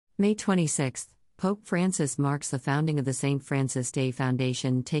May 26, Pope Francis marks the founding of the St. Francis Day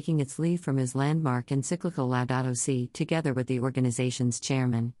Foundation, taking its lead from his landmark encyclical Laudato Si, together with the organization's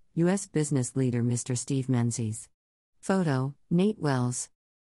chairman, U.S. business leader Mr. Steve Menzies. Photo, Nate Wells.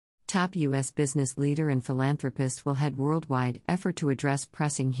 Top U.S. business leader and philanthropist will head worldwide effort to address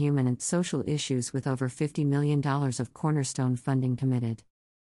pressing human and social issues with over $50 million of cornerstone funding committed.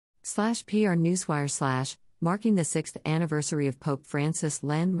 /PR Newswire / marking the 6th anniversary of Pope Francis'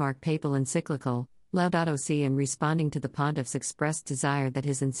 landmark papal encyclical, Laudato Si, and responding to the pontiff's expressed desire that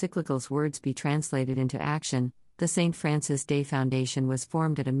his encyclical's words be translated into action, the St. Francis Day Foundation was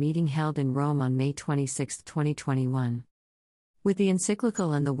formed at a meeting held in Rome on May 26, 2021. With the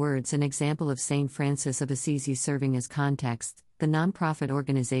encyclical and the words an example of St. Francis of Assisi serving as context, the nonprofit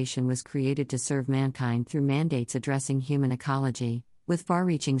organization was created to serve mankind through mandates addressing human ecology, with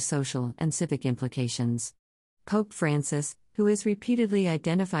far-reaching social and civic implications. Pope Francis, who has repeatedly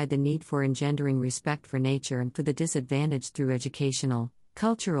identified the need for engendering respect for nature and for the disadvantaged through educational,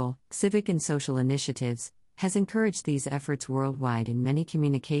 cultural, civic and social initiatives, has encouraged these efforts worldwide in many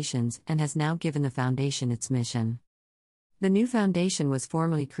communications and has now given the foundation its mission. The new foundation was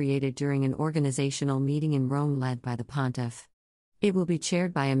formally created during an organizational meeting in Rome led by the pontiff. It will be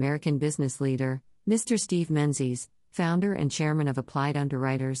chaired by American business leader, Mr. Steve Menzies, founder and chairman of Applied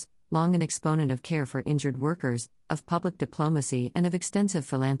Underwriters, long an exponent of care for injured workers, of public diplomacy and of extensive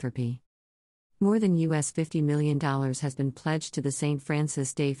philanthropy. More than $50 million has been pledged to the St.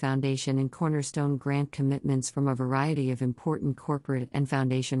 Francis Day Foundation in cornerstone grant commitments from a variety of important corporate and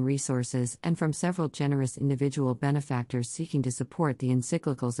foundation resources and from several generous individual benefactors seeking to support the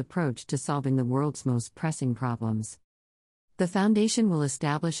encyclical's approach to solving the world's most pressing problems. The foundation will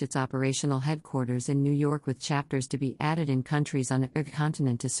establish its operational headquarters in New York, with chapters to be added in countries on the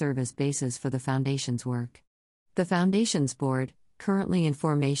continent to serve as bases for the foundation's work. The foundation's board, currently in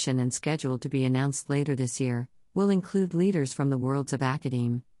formation and scheduled to be announced later this year, will include leaders from the worlds of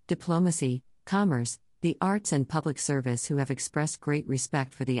academe, diplomacy, commerce, the arts and public service who have expressed great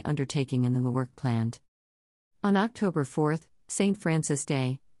respect for the undertaking and the work planned. On October 4, St. Francis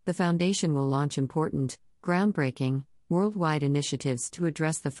Day, the foundation will launch important, groundbreaking, worldwide initiatives to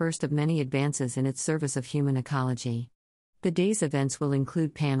address the first of many advances in its service of human ecology. The day's events will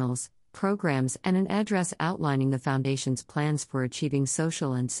include panels, programs, and an address outlining the Foundation's plans for achieving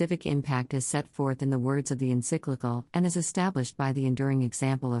social and civic impact as set forth in the words of the encyclical and as established by the enduring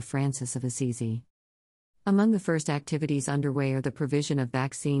example of Francis of Assisi. Among the first activities underway are the provision of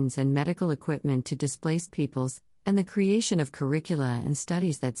vaccines and medical equipment to displaced peoples, and the creation of curricula and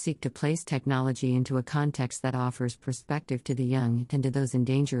studies that seek to place technology into a context that offers perspective to the young and to those in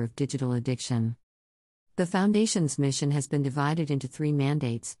danger of digital addiction. The Foundation's mission has been divided into 3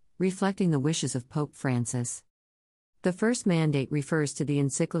 mandates, reflecting the wishes of Pope Francis. The first mandate refers to the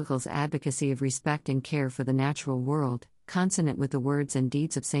encyclical's advocacy of respect and care for the natural world, consonant with the words and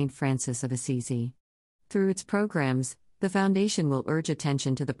deeds of St. Francis of Assisi. Through its programs, the Foundation will urge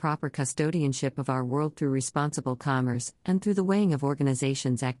attention to the proper custodianship of our world through responsible commerce and through the weighing of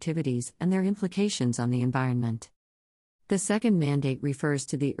organizations' activities and their implications on the environment. The second mandate refers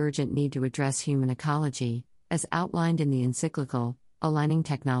to the urgent need to address human ecology, as outlined in the encyclical, aligning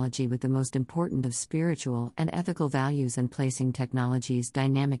technology with the most important of spiritual and ethical values and placing technology's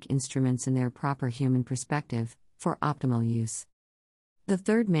dynamic instruments in their proper human perspective, for optimal use. The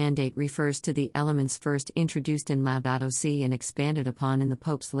third mandate refers to the elements first introduced in Laudato Si and expanded upon in the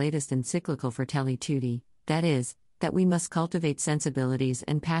Pope's latest encyclical Fratelli Tutti, that is, that we must cultivate sensibilities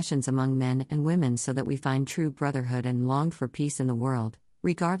and passions among men and women so that we find true brotherhood and long for peace in the world,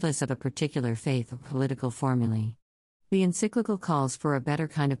 regardless of a particular faith or political formulae. The encyclical calls for a better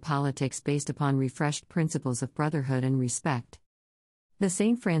kind of politics based upon refreshed principles of brotherhood and respect. The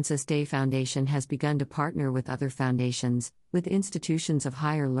St. Francis Day Foundation has begun to partner with other foundations, with institutions of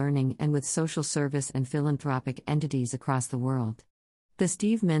higher learning and with social service and philanthropic entities across the world. The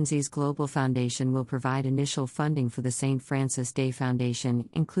Steve Menzies Global Foundation will provide initial funding for the St. Francis Day Foundation,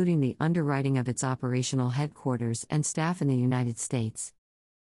 including the underwriting of its operational headquarters and staff in the United States.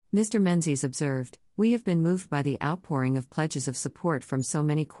 Mr. Menzies observed, "We have been moved by the outpouring of pledges of support from so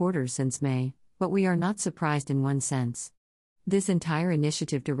many quarters since May, but we are not surprised in one sense. This entire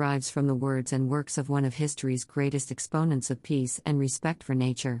initiative derives from the words and works of one of history's greatest exponents of peace and respect for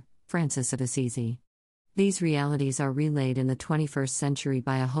nature, Francis of Assisi. These realities are relayed in the 21st century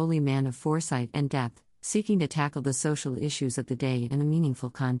by a holy man of foresight and depth, seeking to tackle the social issues of the day in a meaningful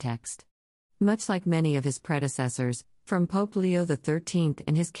context. Much like many of his predecessors, from Pope Leo XIII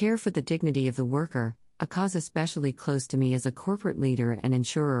and his care for the dignity of the worker, a cause especially close to me as a corporate leader and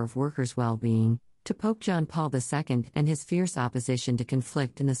ensurer of workers' well-being, To Pope John Paul II and his fierce opposition to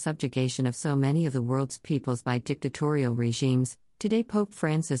conflict and the subjugation of so many of the world's peoples by dictatorial regimes, today Pope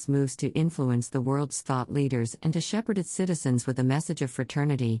Francis moves to influence the world's thought leaders and to shepherd its citizens with a message of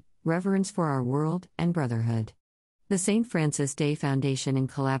fraternity, reverence for our world, and brotherhood. The St. Francis Day Foundation, in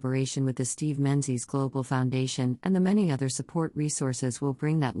collaboration with the Steve Menzies Global Foundation and the many other support resources, will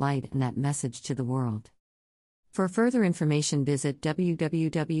bring that light and that message to the world. For further information, visit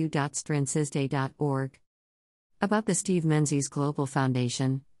www.strancisday.org. About the Steve Menzies Global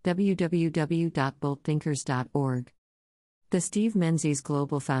Foundation, www.boltthinkers.org. The Steve Menzies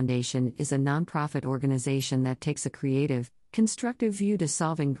Global Foundation is a nonprofit organization that takes a creative, constructive view to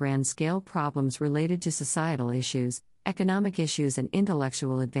solving grand-scale problems related to societal issues, economic issues, and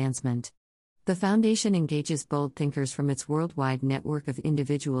intellectual advancement. The foundation engages bold thinkers from its worldwide network of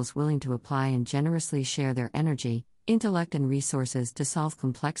individuals willing to apply and generously share their energy, intellect, and resources to solve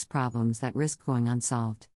complex problems that risk going unsolved.